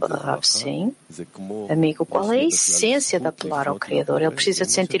pedido. Rav, sim. Amigo, qual é a essência de apelar ao Criador? Ele precisa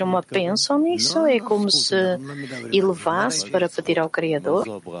de sentir uma bênção nisso? É como se elevasse para pedir ao Criador?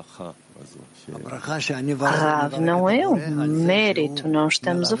 Rav, não é um mérito, não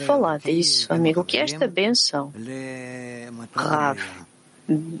estamos a falar disso. Amigo, o que é esta bênção? Rav,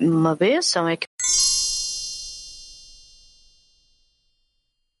 uma bênção é que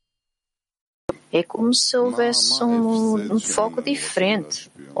é como se houvesse um foco diferente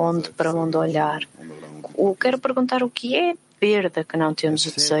para onde olhar. Eu quero perguntar o que é perda que não temos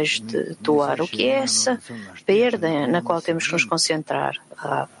o desejo de doar. O que é essa perda na qual temos que nos concentrar,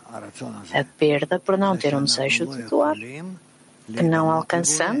 Rav? A perda por não ter um desejo de doar. Que não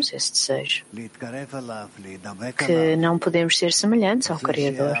alcançamos esse desejo. Que não podemos ser semelhantes ao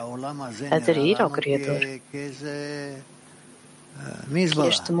Criador. Aderir ao Criador. Que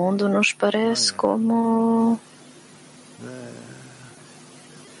este mundo nos parece como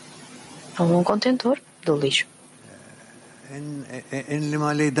um contentor do lixo.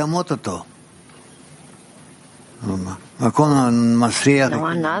 Não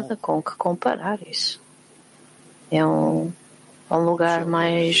há nada com que comparar isso. É um lugar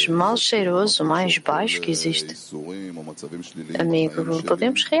mais mal cheiroso, mais baixo que existe. Amigo,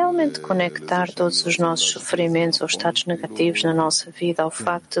 podemos realmente conectar todos os nossos sofrimentos ou estados negativos na nossa vida ao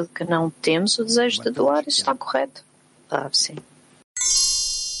facto de que não temos o desejo de doar? Isso está correto? Sim.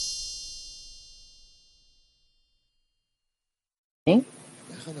 Sim?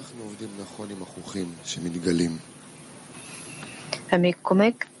 Amigo,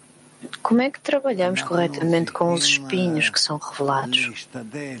 como é que trabalhamos corretamente com os espinhos que são revelados?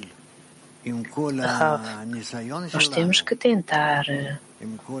 Rav, nós temos que tentar,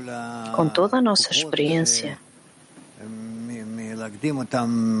 com toda a nossa experiência,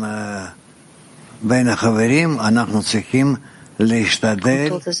 com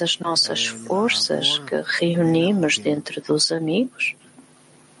todas as nossas forças que reunimos dentro dos amigos,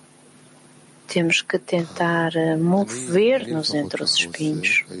 temos que tentar mover-nos entre os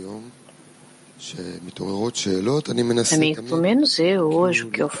espinhos. Amigo, pelo menos hoje, o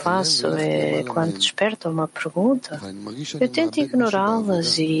que eu faço é, quando desperta uma pergunta, eu tento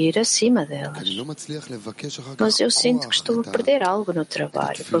ignorá-las e ir acima delas. Mas eu sinto que estou a perder algo no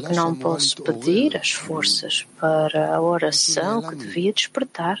trabalho, porque não posso pedir as forças para a oração que devia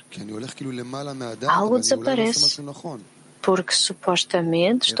despertar. Algo desaparece. Porque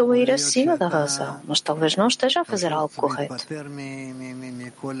supostamente estou a ir acima da razão, mas talvez não esteja a fazer algo correto.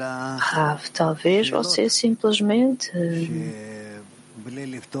 Rav, talvez você simplesmente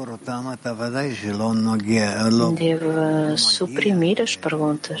deva suprimir as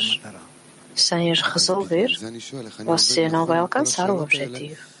perguntas. Sem as resolver, você não vai alcançar o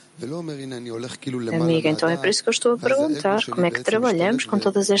objetivo. Amiga, então é por isso que eu estou a perguntar como é que trabalhamos com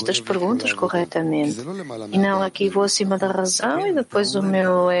todas estas perguntas corretamente. E não aqui vou acima da razão e depois o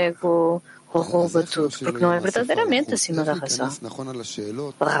meu ego rouba tudo, porque não é verdadeiramente acima da razão.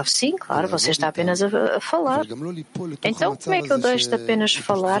 Rav, sim, claro, você está apenas a falar. Então, como é que eu deixo de apenas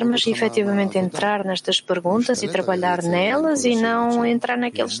falar, mas efetivamente entrar nestas perguntas e trabalhar nelas e não entrar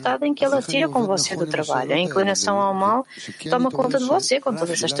naquele estado em que ela tira com você do trabalho? A inclinação ao mal toma conta de você com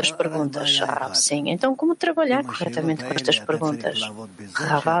todas estas perguntas. Rav, sim. Então, como trabalhar corretamente com estas perguntas?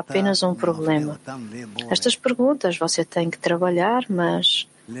 Rav, há apenas um problema. Estas perguntas você tem que trabalhar, mas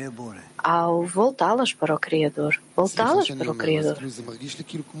ao voltá-las para o Criador. Voltá-las para o Criador.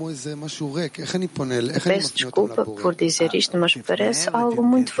 Peço desculpa por dizer isto, mas parece algo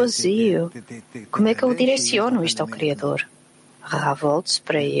muito vazio. Como é que eu direciono isto ao Criador? Volte-se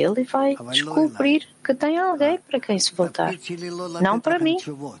para Ele e vai descobrir que tem alguém para quem se voltar. Não para mim.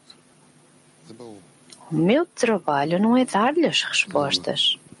 O meu trabalho não é dar-lhe as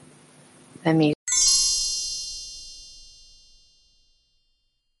respostas. Amigo.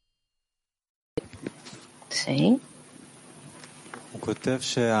 Sim.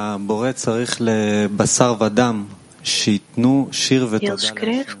 Ele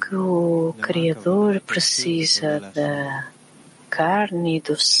escreve que o Criador precisa da carne e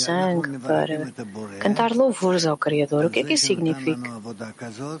do sangue para cantar louvores ao Criador. O que é que isso significa?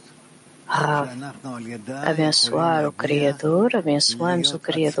 Abençoar o Criador, abençoamos o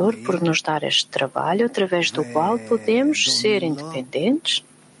Criador por nos dar este trabalho através do qual podemos ser independentes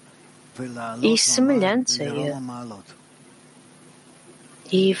e semelhantes a Ele.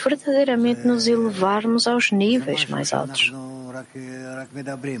 E verdadeiramente nos elevarmos aos níveis mais altos.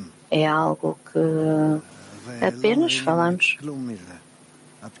 É algo que apenas falamos,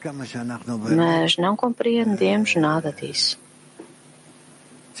 mas não compreendemos nada disso.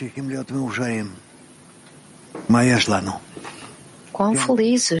 Quão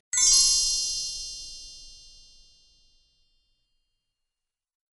felizes.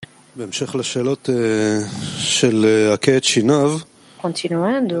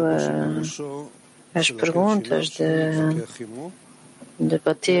 Continuando as perguntas de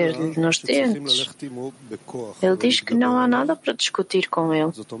bater-lhe nos dentes, ele diz que não há nada para discutir com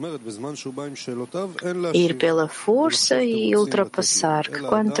ele. Ir pela força e ultrapassar, que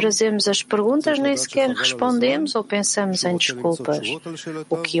quando trazemos as perguntas nem sequer respondemos ou pensamos em desculpas.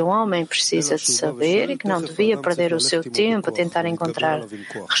 O que o homem precisa de saber e que não devia perder o seu tempo a tentar encontrar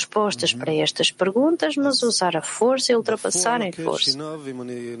respostas para estas perguntas, mas usar a força e ultrapassar em força.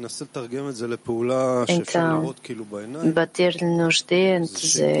 Então, bater-lhe nos dentes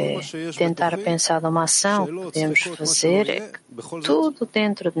é tentar pensar numa ação que podemos fazer, é que tudo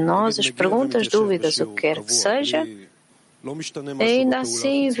dentro de nós, as perguntas, dúvidas, o que quer que seja, ainda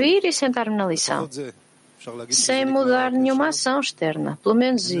assim vir e sentar-me na lição, sem mudar nenhuma ação externa. Pelo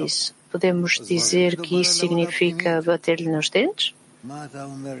menos isso. Podemos dizer que isso significa bater-lhe nos dentes?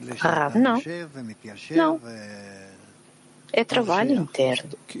 Não. Não. É trabalho interno.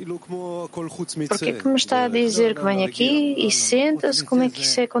 Por que me está a dizer que vem aqui e senta-se? Como é que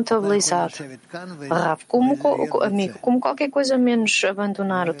isso é contabilizado? Rav, amigo, como qualquer coisa menos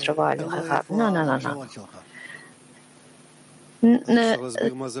abandonar o trabalho. Rav, não.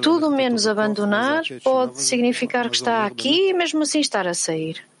 Tudo menos abandonar pode significar que está aqui e mesmo assim estar a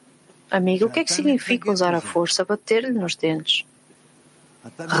sair. Amigo, o que é que significa usar a força, bater-lhe nos dentes?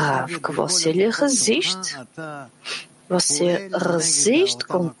 Rav, que você lhe resiste. Você resiste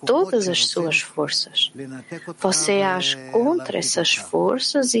com todas as suas forças. Você age contra essas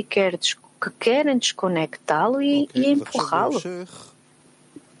forças e querem desconectá-lo e empurrá-lo.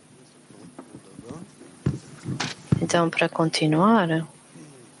 Então, para continuar,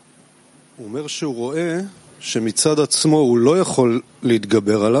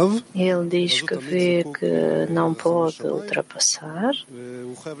 ele diz que vê que não pode ultrapassar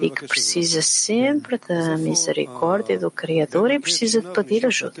e que precisa sempre da misericórdia do Criador e precisa de pedir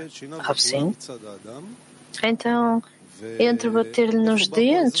ajuda. Sim. Então, entre bater-lhe nos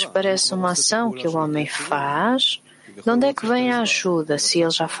dentes parece uma ação que o homem faz. De onde é que vem a ajuda se ele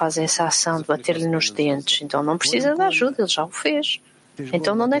já faz essa ação de bater-lhe nos dentes? Então não precisa de ajuda, ele já o fez.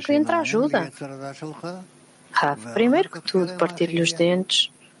 Então de onde é que entra a ajuda? Primeiro que tudo, partir-lhe os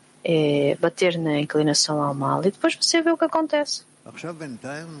dentes é bater na inclinação ao mal e depois você vê o que acontece.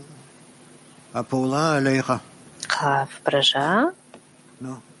 Para já,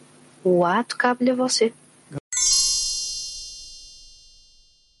 o ato cabe-lhe a você.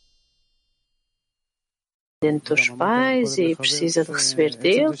 Dentro dos pais e precisa de receber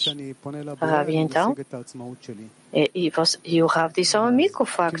deles. E então? E o Rav disse ao amigo, o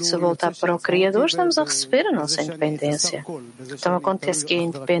facto de se voltar para o Criador, estamos a receber a nossa independência. Então acontece que a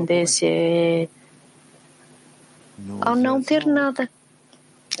independência é ao não ter nada.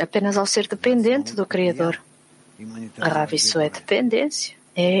 apenas ao ser dependente do Criador. Rav, isso é dependência.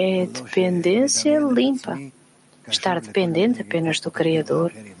 É dependência limpa. Estar dependente apenas do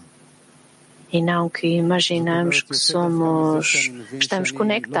Criador. E não que imaginamos que estamos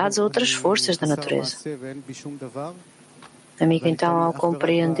conectados a outras forças da natureza. Amigo, então, ao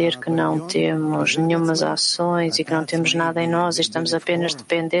compreender que não temos nenhumas ações e que não temos nada em nós e estamos apenas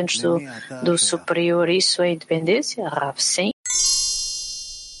dependentes do superior, isso é independência? Rav, sim.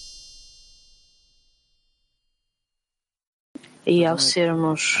 E ao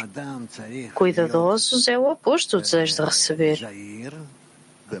sermos cuidadosos é o oposto do desejo de receber.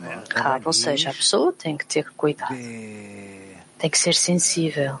 Rav, ou seja, a pessoa tem que ter cuidado. Tem que ser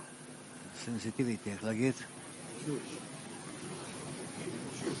sensível.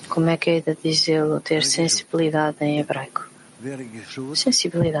 Como é que é de dizê-lo, ter sensibilidade em hebraico?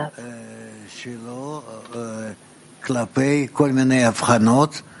 Sensibilidade.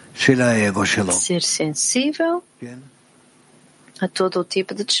 Ser sensível a todo o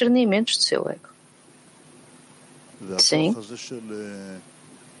tipo de discernimentos do seu ego. Sim.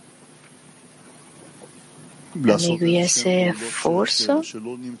 Amigo, e essa é a força.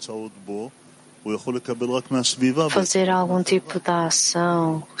 Fazer algum tipo de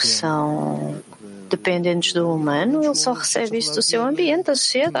ação que são dependentes do humano, ele só recebe isso do seu ambiente, da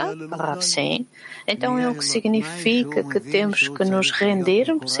sociedade. Sim. Então é o que significa que temos que nos render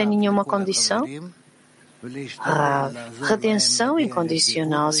sem nenhuma condição? Redenção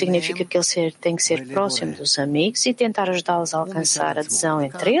incondicional significa que ele tem que ser próximo dos amigos e tentar ajudá-los a alcançar a adesão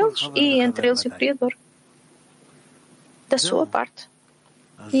entre eles e entre eles e o Criador. Da sua parte.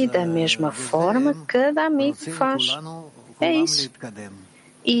 E da mesma forma, cada amigo faz. É isso.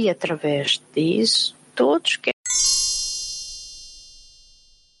 E através disso, todos querem.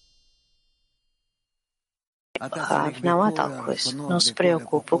 Não há tal coisa. Não se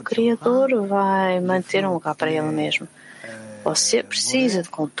preocupe. O Criador vai manter um lugar para ele mesmo. Você precisa,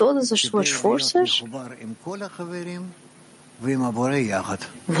 com todas as suas forças,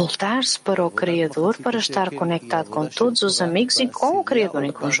 voltar-se para o Criador para estar conectado com todos os amigos e com o Criador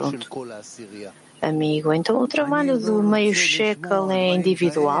em conjunto. Amigo, então o trabalho do meio shekel é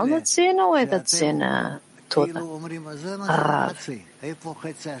individual na dezena ou é da dezena toda?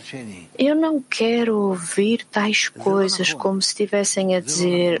 Eu não quero ouvir tais coisas como se estivessem a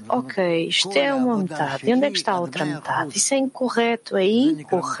dizer, ok, isto é uma metade, e onde é que está a outra metade? Isso é incorreto, é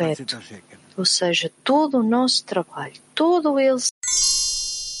incorreto. Ou seja, todo o nosso trabalho, todo ele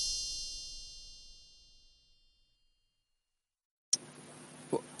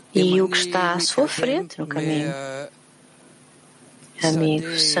e o que está à sua frente no caminho.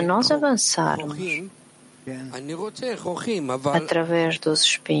 Amigo, se nós avançarmos através dos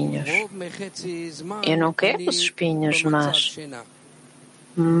espinhos, eu não quero os espinhos, mas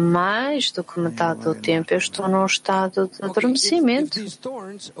mais do que metade do tempo eu estou num estado de adormecimento.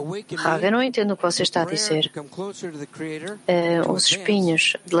 Eu não entendo o que você está a dizer. Os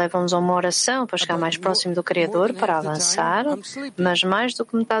espinhos levam-nos a uma oração para chegar mais próximo do Criador, para avançar, mas mais do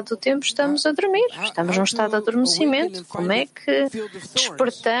que metade do tempo estamos a dormir. Estamos num estado de adormecimento. Como é que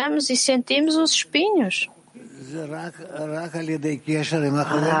despertamos e sentimos os espinhos?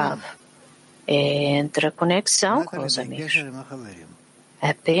 É entre a conexão com os amigos.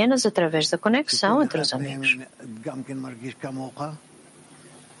 Apenas através da conexão entre os amigos.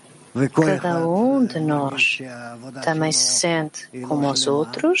 Cada um de nós também se sente como os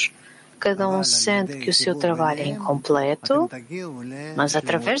outros, cada um sente que o seu trabalho é incompleto, mas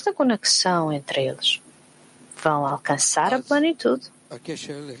através da conexão entre eles vão alcançar a plenitude.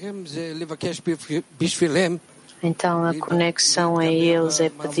 Então a conexão a eles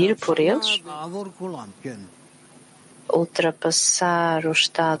é pedir por eles, ultrapassar o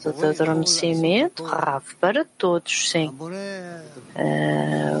estado de adormecimento, para todos, sim.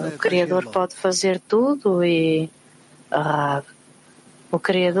 O Criador pode fazer tudo e o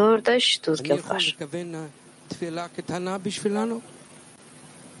Criador deixa tudo que ele faz.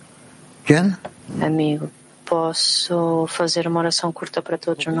 Amigo, posso fazer uma oração curta para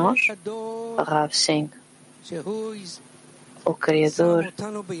todos nós? Sim. O Criador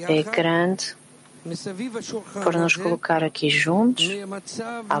é grande por nos colocar aqui juntos,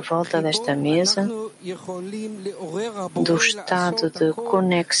 à volta desta mesa, do estado de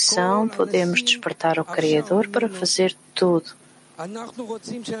conexão, podemos despertar o Criador para fazer tudo.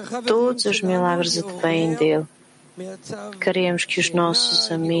 Todos os milagres advêm dele. Queremos que os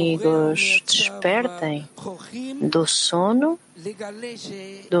nossos amigos despertem do sono,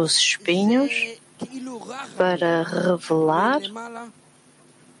 dos espinhos, para revelar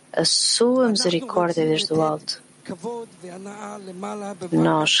a sua misericórdia desde o alto.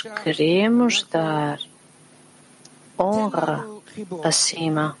 Nós queremos dar honra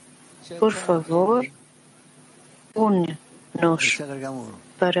acima. Por favor, une-nos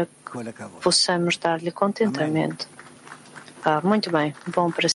para que possamos dar-lhe contentamento. Muito bem.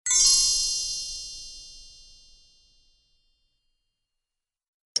 Bom para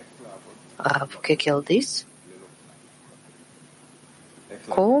o que é que ele disse?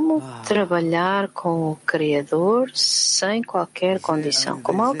 Como trabalhar com o Criador sem qualquer condição?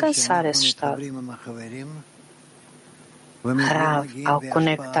 Como alcançar esse estado? Rav, ao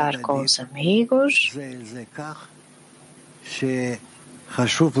conectar com os amigos,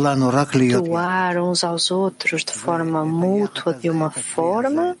 doar uns aos outros de forma mútua, de uma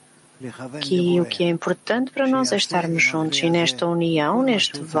forma que o que é importante para nós é estarmos juntos e nesta união,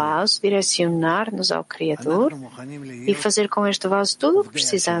 neste vaso, direcionar-nos ao Criador e fazer com este vaso tudo o que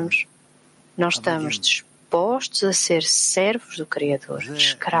precisamos. Nós estamos dispostos a ser servos do Criador,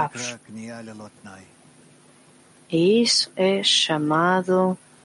 escravos. E isso é chamado